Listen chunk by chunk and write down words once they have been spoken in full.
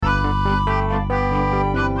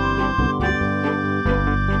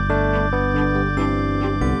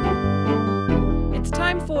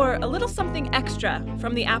for A Little Something Extra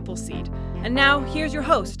from the Appleseed. And now, here's your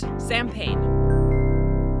host, Sam Payne.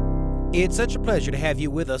 It's such a pleasure to have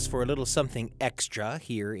you with us for a little something extra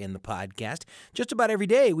here in the podcast. Just about every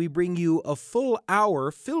day, we bring you a full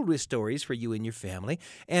hour filled with stories for you and your family.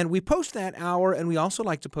 And we post that hour, and we also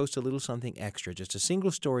like to post a little something extra, just a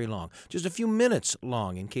single story long, just a few minutes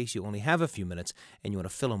long, in case you only have a few minutes and you want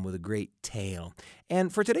to fill them with a great tale.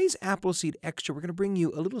 And for today's Appleseed Extra, we're going to bring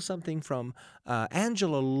you a little something from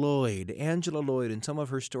Angela Lloyd. Angela Lloyd and some of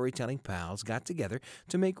her storytelling pals got together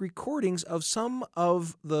to make recordings of some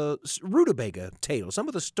of the Rootabaga tales, some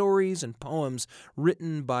of the stories and poems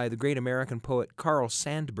written by the great American poet Carl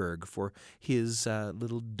Sandburg for his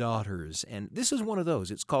little daughters. And this is one of those.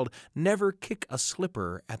 It's called Never Kick a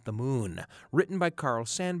Slipper at the Moon, written by Carl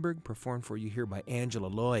Sandburg, performed for you here by Angela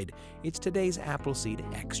Lloyd. It's today's Appleseed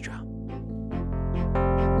Extra.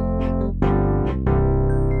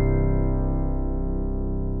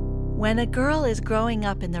 When a girl is growing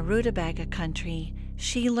up in the Rootabaga country,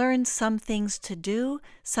 she learns some things to do,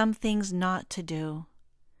 some things not to do.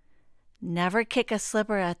 Never kick a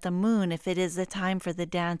slipper at the moon if it is the time for the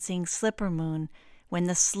dancing slipper moon, when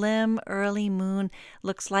the slim, early moon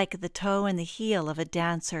looks like the toe and the heel of a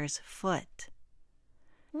dancer's foot.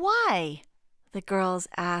 Why? The girls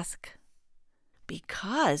ask.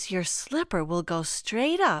 Because your slipper will go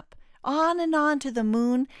straight up, on and on to the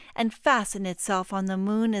moon, and fasten itself on the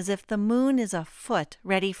moon as if the moon is a foot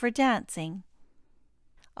ready for dancing.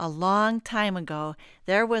 A long time ago,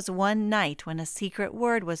 there was one night when a secret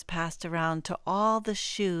word was passed around to all the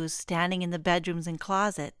shoes standing in the bedrooms and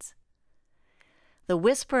closets. The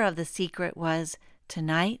whisper of the secret was,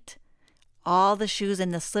 "Tonight, all the shoes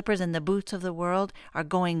and the slippers and the boots of the world are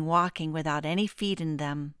going walking without any feet in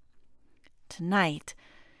them. Tonight,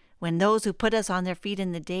 when those who put us on their feet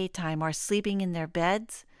in the daytime are sleeping in their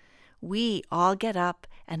beds, we all get up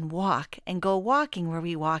and walk and go walking where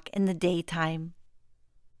we walk in the daytime."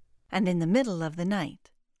 And in the middle of the night,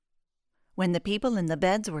 when the people in the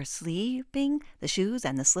beds were sleeping, the shoes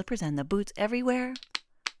and the slippers and the boots everywhere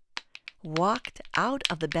walked out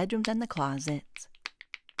of the bedrooms and the closets,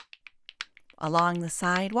 along the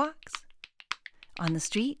sidewalks, on the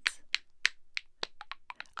streets,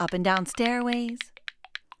 up and down stairways,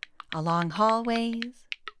 along hallways.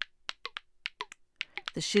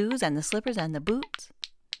 The shoes and the slippers and the boots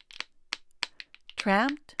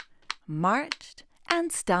tramped, marched,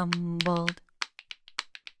 and stumbled.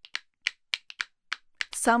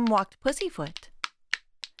 Some walked pussyfoot,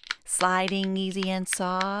 sliding easy and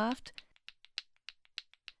soft,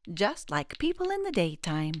 just like people in the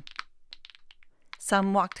daytime.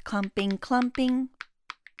 Some walked clumping,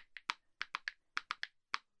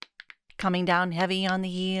 coming down heavy on the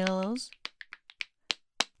heels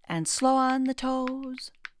and slow on the toes,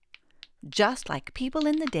 just like people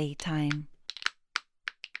in the daytime.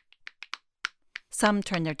 Some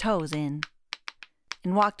turned their toes in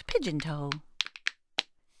and walked pigeon-toe.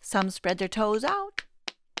 Some spread their toes out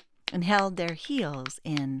and held their heels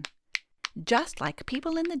in, just like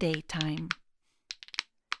people in the daytime.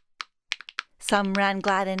 Some ran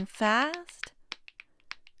glad and fast.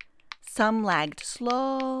 Some lagged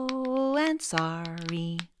slow and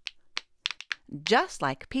sorry, just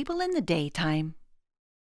like people in the daytime.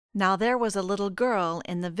 Now there was a little girl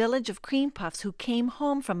in the village of Cream Puffs who came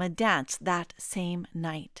home from a dance that same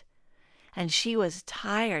night. And she was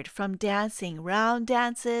tired from dancing round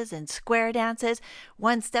dances and square dances,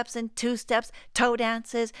 one steps and two steps, toe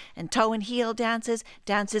dances and toe and heel dances,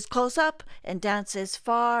 dances close up and dances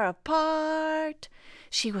far apart.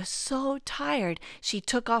 She was so tired she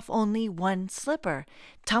took off only one slipper,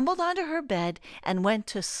 tumbled onto her bed, and went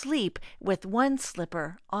to sleep with one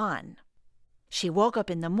slipper on. She woke up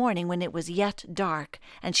in the morning when it was yet dark,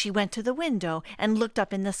 and she went to the window and looked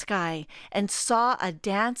up in the sky and saw a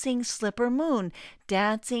dancing slipper moon,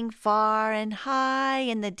 dancing far and high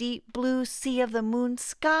in the deep blue sea of the moon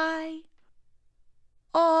sky.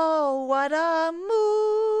 Oh, what a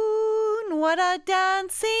moon! What a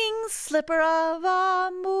dancing slipper of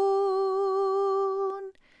a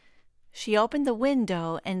moon! She opened the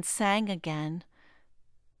window and sang again.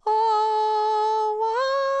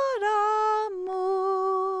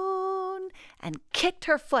 And kicked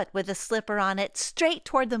her foot with the slipper on it straight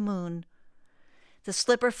toward the moon. The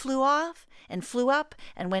slipper flew off and flew up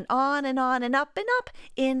and went on and up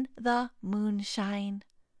in the moonshine.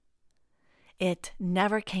 It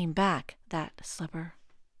never came back, that slipper.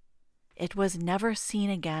 It was never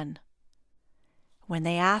seen again. When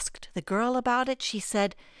they asked the girl about it, she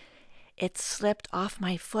said, "It slipped off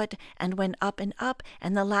my foot and went up, and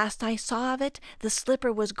the last I saw of it, the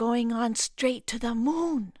slipper was going on straight to the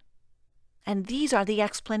moon." And these are the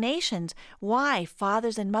explanations why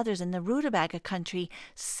fathers and mothers in the Rootabaga country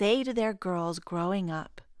say to their girls growing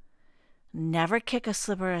up, "Never kick a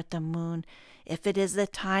slipper at the moon if it is the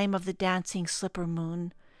time of the dancing slipper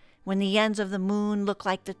moon, when the ends of the moon look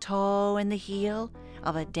like the toe and the heel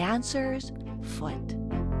of a dancer's foot."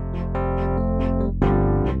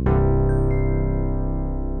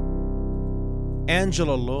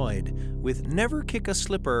 Angela Lloyd with Never Kick a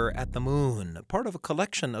Slipper at the Moon, part of a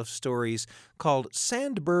collection of stories called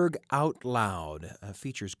Sandburg Out Loud.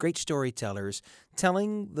 Features great storytellers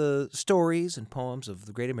telling the stories and poems of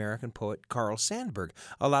the great American poet Carl Sandburg.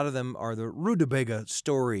 A lot of them are the Rootabaga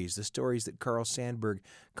stories, the stories that Carl Sandburg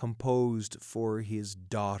composed for his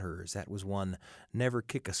daughters. That was one, Never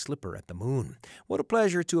Kick a Slipper at the Moon. What a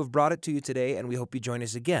pleasure to have brought it to you today, and we hope you join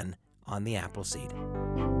us again on The Appleseed.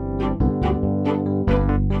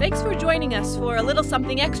 Thanks for joining us for a little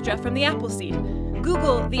something extra from The Appleseed.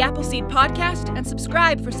 Google The Appleseed Podcast and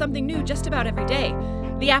subscribe for something new just about every day.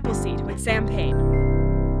 The Appleseed with Sam Payne.